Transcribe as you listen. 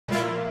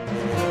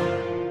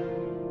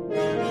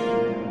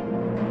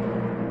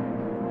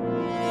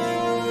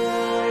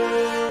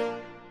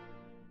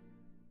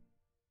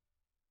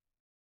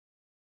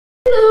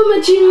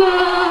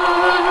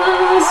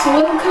Jimas!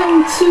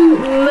 Welcome to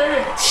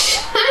my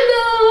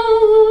channel!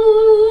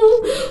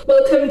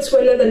 Welcome to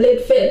another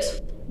lit vid.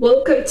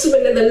 Welcome to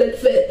another lit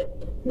vid.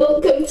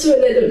 Welcome to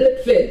another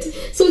lit vid.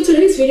 So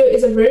today's video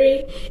is a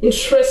very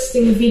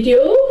interesting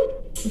video.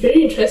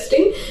 Very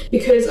interesting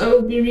because I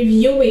will be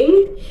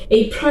reviewing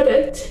a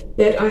product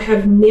that I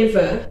have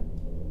never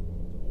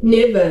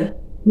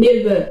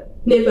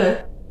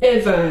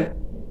ever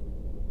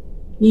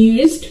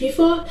used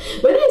before.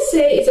 When I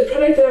say it's a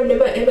product that I've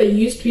never ever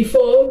used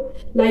before,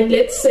 like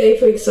let's say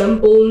for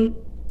example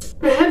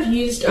I have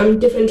used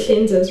different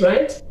cleansers,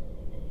 right?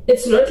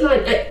 It's not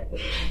like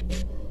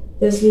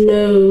there's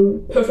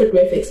no perfect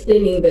way of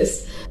explaining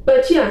this,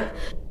 but yeah,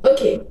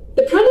 okay,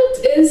 the product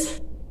is,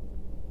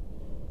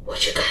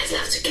 would you guys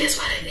love to guess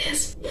what it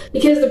is?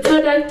 Because the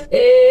product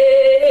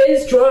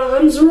is,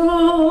 drums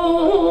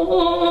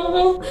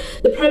roll,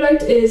 the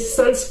product is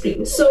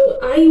sunscreen. So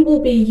I will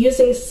be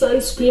using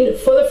sunscreen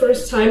for the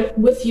first time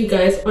with you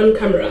guys on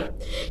camera.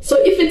 So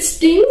if it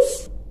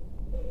stings,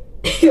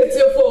 it's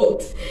your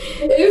fault.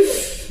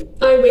 If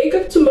I wake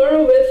up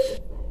tomorrow with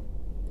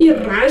a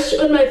rash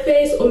on my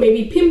face or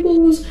maybe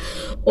pimples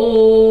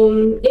or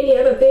any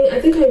other thing, I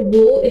think I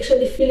will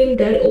actually film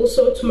that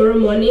also tomorrow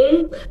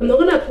morning. I'm not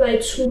gonna apply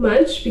too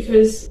much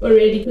because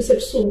already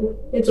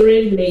it's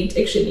already late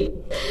actually,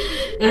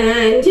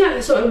 and yeah,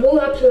 so I will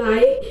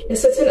apply a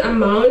certain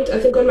amount, I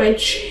think on my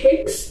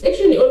cheeks,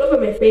 actually all over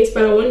my face,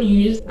 but I won't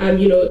use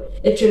you know,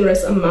 a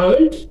generous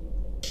amount.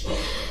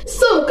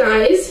 So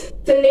guys,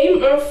 the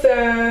name of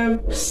the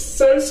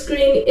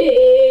sunscreen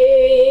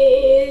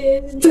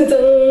is,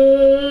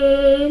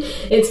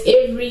 it's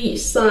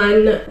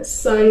Everysun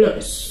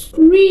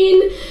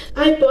sunscreen.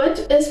 I bought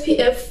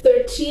SPF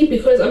 30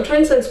 because I'm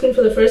trying sunscreen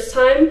for the first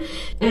time,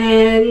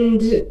 and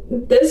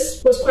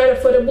this was quite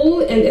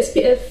affordable, and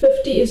SPF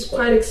 50 is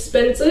quite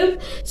expensive,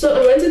 so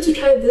I wanted to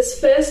try this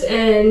first,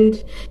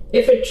 and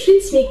if it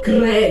treats me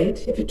grand,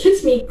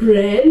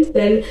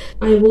 then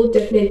I will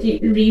definitely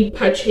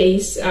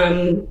repurchase,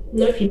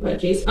 not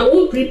repurchase, I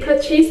will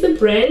repurchase the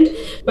brand,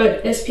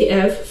 but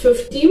SPF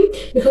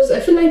 50, because I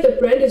feel like the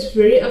brand is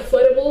very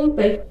affordable,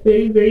 like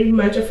very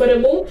much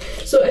affordable.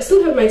 So I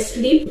still have my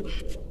sleep,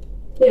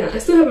 so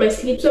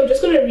I'm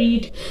just gonna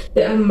read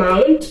the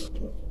amount.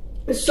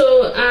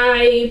 So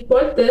I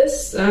bought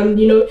this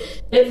you know,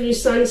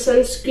 Everysun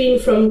sunscreen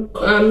from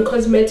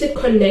Cosmetic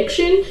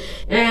Connection,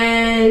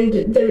 and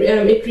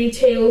it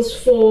retails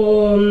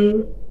for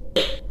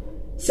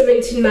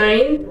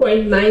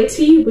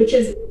 79.90, which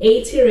is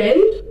 80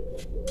 rand,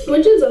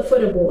 which is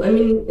affordable. I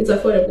mean, it's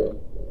affordable.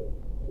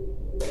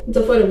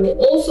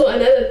 Also,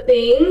 another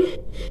thing,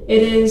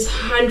 it is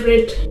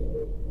 100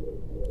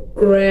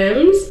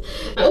 grams.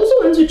 I also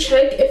want to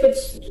check if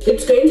it's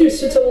going to be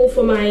suitable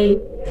for my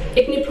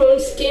acne prone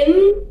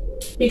skin,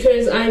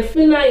 because I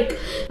feel like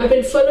I've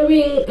been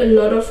following a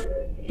lot of,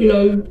 you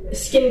know,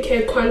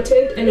 skincare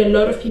content, and a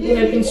lot of people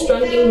have been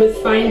struggling with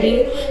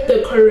finding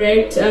the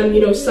correct you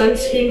know,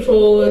 sunscreen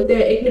for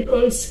their acne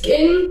prone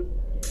skin.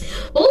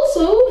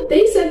 Also,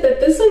 they said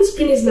that this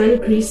sunscreen is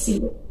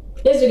non-greasy.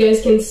 As you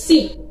guys can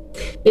see,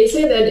 they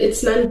say that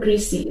it's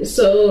non-greasy,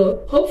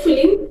 so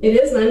hopefully it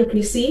is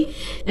non-greasy.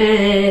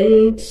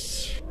 And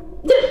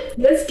yeah,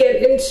 let's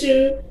get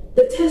into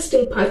the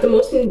testing part, the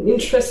most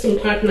interesting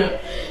part now.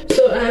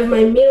 So I have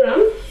my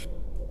mirror,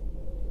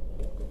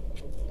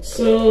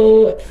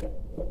 so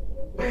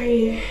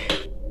I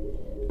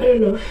don't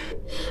know.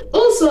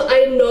 Also,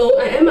 I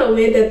am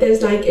aware that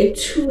there's like a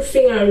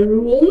 2-finger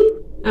rule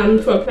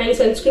for applying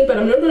sunscreen, but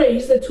I'm not gonna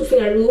use the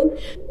 2-finger rule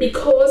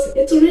because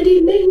it's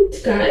already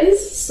late, guys.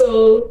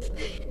 So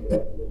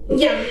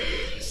yeah,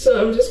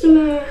 so I'm just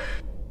gonna,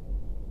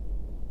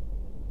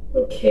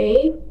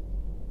 okay,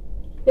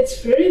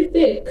 it's very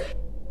thick.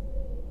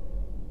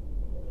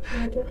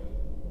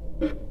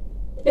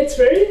 It's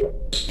very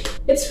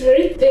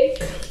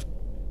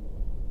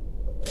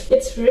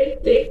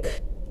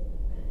thick.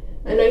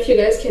 I don't know if you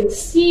guys can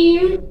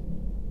see,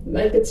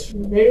 like, it's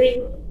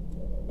very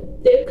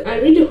thick. I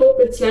really hope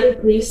it's not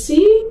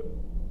greasy.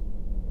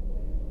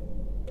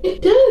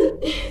 It does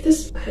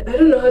this, I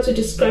don't know how to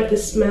describe the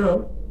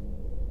smell.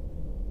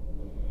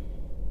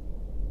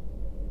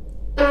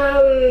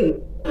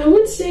 I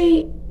would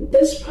say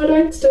this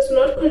product does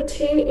not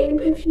contain any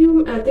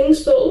perfume. I think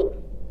so.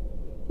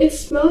 It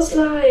smells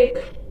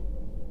like,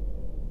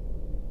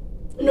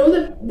 you know,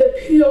 the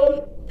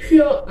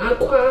pure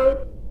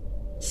aqua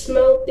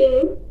smell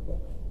thing.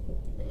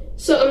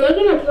 So I'm not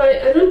gonna apply,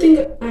 I don't think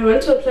I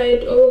want to apply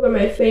it all over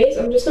my face.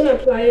 I'm just gonna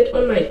apply it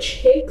on my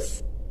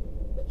cheeks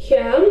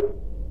here,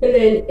 and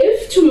then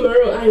if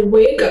tomorrow I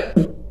wake up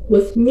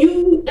with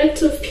new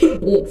active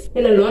pimples,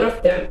 and a lot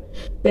of them,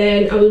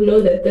 then I will know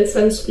that this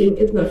sunscreen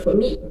is not for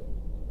me.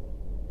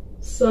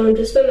 So I'm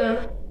just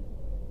gonna,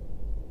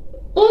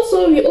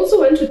 also we also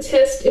want to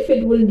test if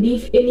it will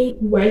leave any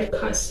white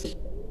cast.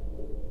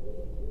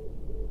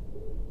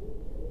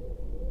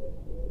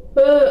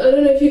 I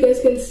don't know if you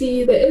guys can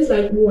see, there is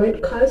like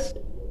white cast.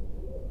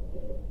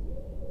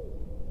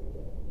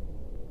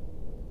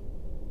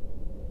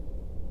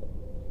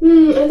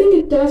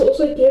 does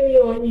also give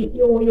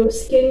your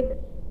skin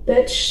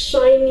that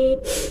shiny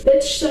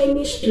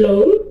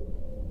glow.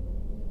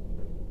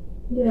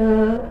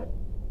 Yeah.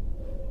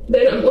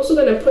 Then I'm also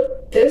gonna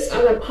put this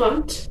other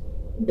part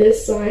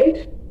this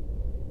side.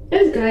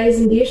 As guys,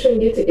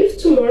 if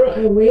tomorrow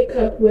I wake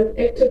up with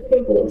active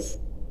pimples,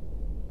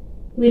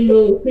 we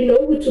know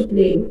who to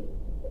blame.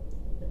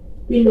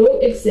 We know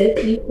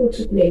exactly who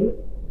to blame.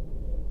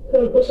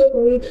 So I'm also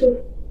going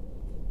to,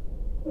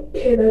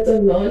 okay, that's a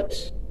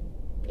lot.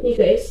 Can you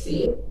guys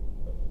see?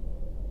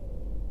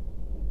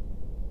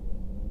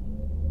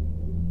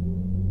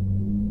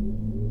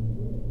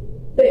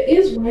 There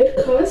is white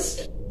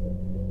cast,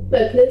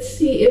 but let's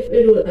see if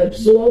it will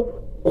absorb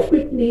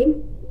quickly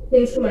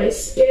into my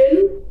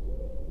skin.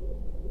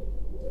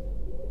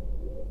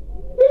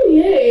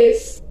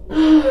 Yes.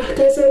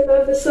 Guys, I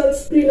love the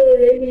sunscreen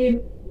already.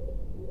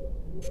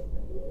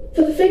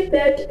 For the fact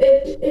that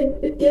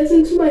it gets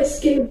into my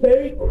skin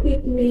very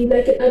quickly,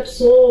 like it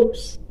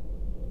absorbs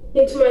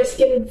into my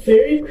skin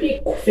very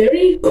quickly,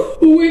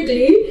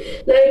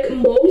 like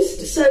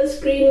most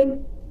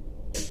sunscreen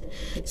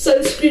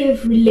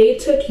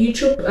related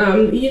YouTube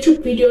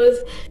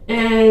videos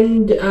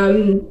and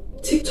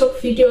TikTok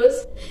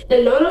videos.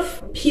 A lot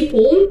of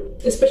people,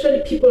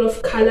 especially people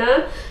of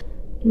color,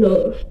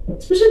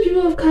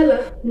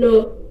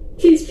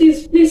 please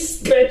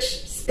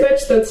scratch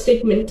that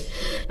statement,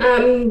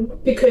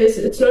 because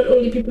it's not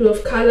only people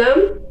of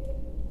color.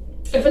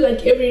 I feel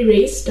like every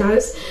race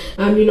does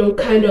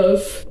kind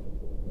of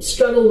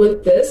struggle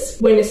with this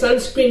when a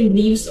sunscreen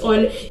leaves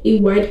on a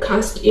white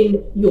cast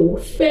in your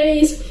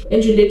face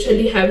and you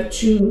literally have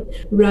to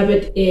rub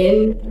it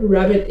in.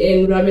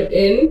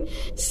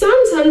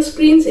 Some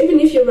sunscreens, even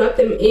if you rub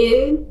them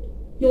in,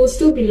 you will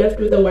still be left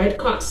with a white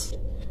cast,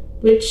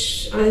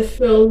 which I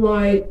feel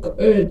like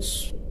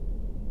it's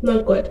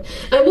not good.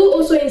 I will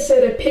also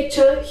insert a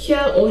picture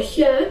here or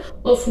here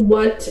of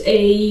what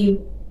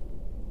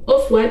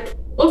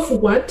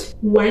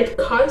white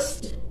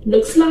cast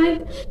looks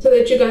like, so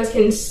that you guys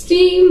can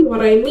see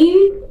what I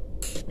mean.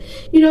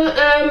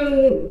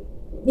 Using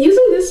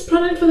this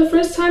product for the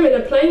first time and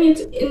applying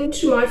it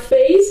into my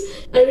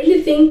face, I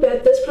really think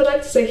that this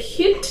product is a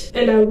hit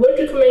and I would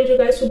recommend you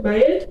guys to buy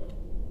it.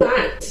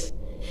 But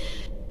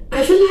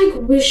I feel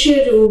like we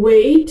should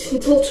wait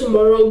until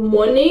tomorrow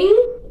morning.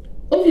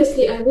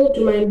 Obviously, I will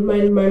do my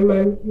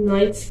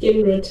night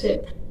skin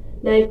routine.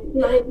 Night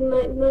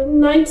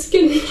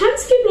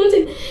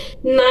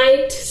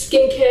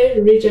skincare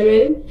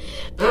regimen.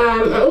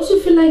 I also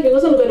feel like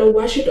because I'm gonna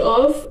wash it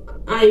off,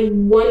 I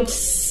won't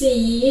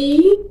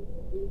see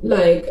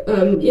like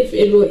if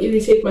it will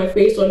irritate my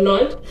face or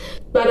not.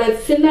 But I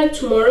feel like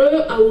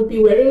tomorrow I will be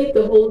wearing it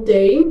the whole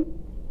day,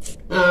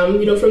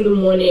 from the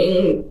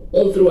morning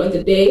all throughout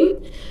the day.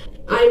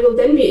 I will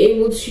then be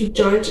able to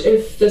judge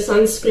if the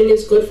sunscreen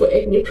is good for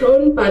acne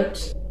prone.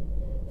 But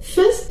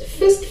first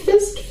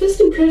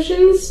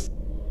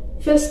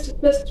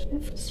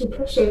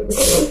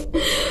impressions.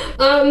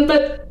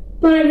 But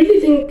I really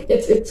think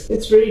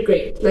it's very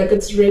great. Like,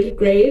 it's really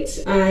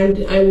great,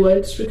 and I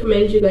would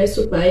recommend you guys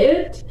to buy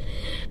it.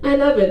 I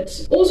love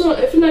it. Also,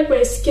 I feel like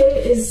my skin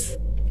is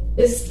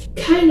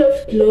kind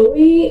of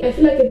glowy. I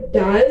feel like it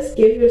does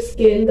give your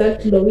skin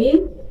that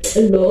glowy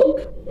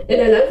look,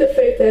 and I like the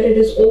fact that it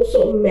is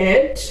also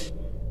matte.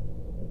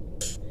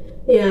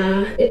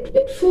 Yeah,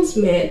 it feels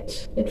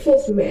matte.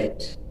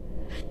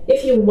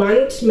 If you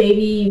want,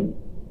 maybe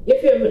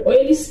if you have an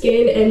oily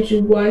skin and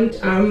you want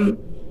I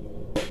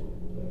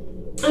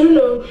don't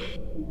know,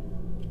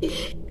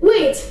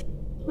 wait,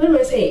 what am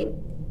I saying?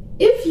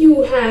 If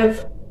you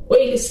have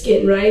oily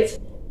skin, right,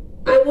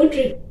 I would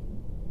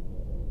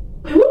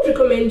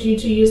recommend you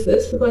to use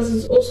this because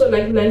it's also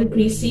like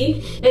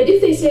non-greasy. And if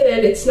they say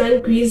that it's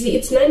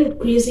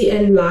non-greasy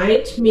and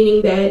light,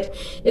 meaning that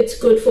it's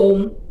good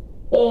for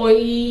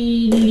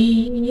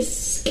oily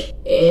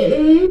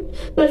skin.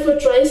 But for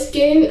dry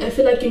skin, I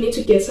feel like you need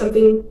to get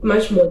something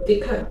much more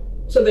thicker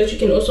so that you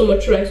can also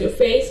moisturize your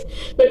face.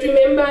 But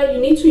remember, you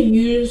need to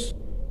use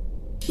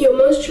your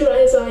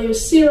moisturizer, your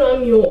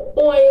serum, your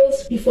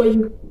oils before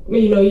you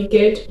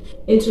get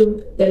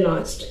into the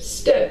last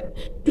step.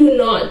 Do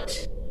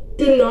not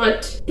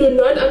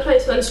apply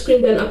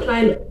sunscreen then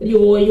apply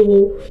your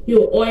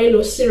oil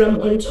or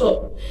serum on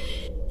top.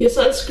 Your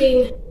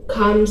sunscreen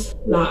comes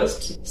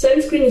last.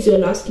 Sunscreen is your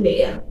last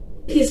layer.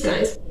 Please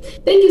guys,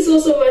 thank you so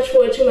much for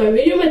watching my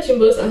video, my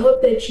Jimbos. I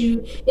hope that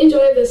you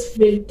enjoyed this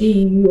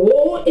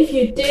video. If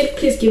you did,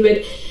 please give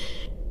it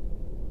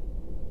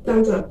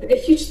thumbs up, a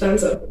huge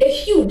thumbs up, a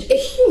huge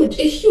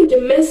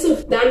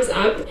massive thumbs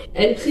up,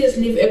 and please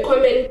leave a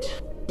comment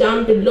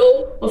down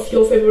below of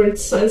your favorite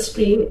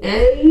sunscreen,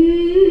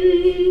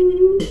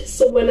 and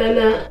so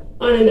banana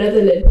on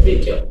another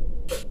video.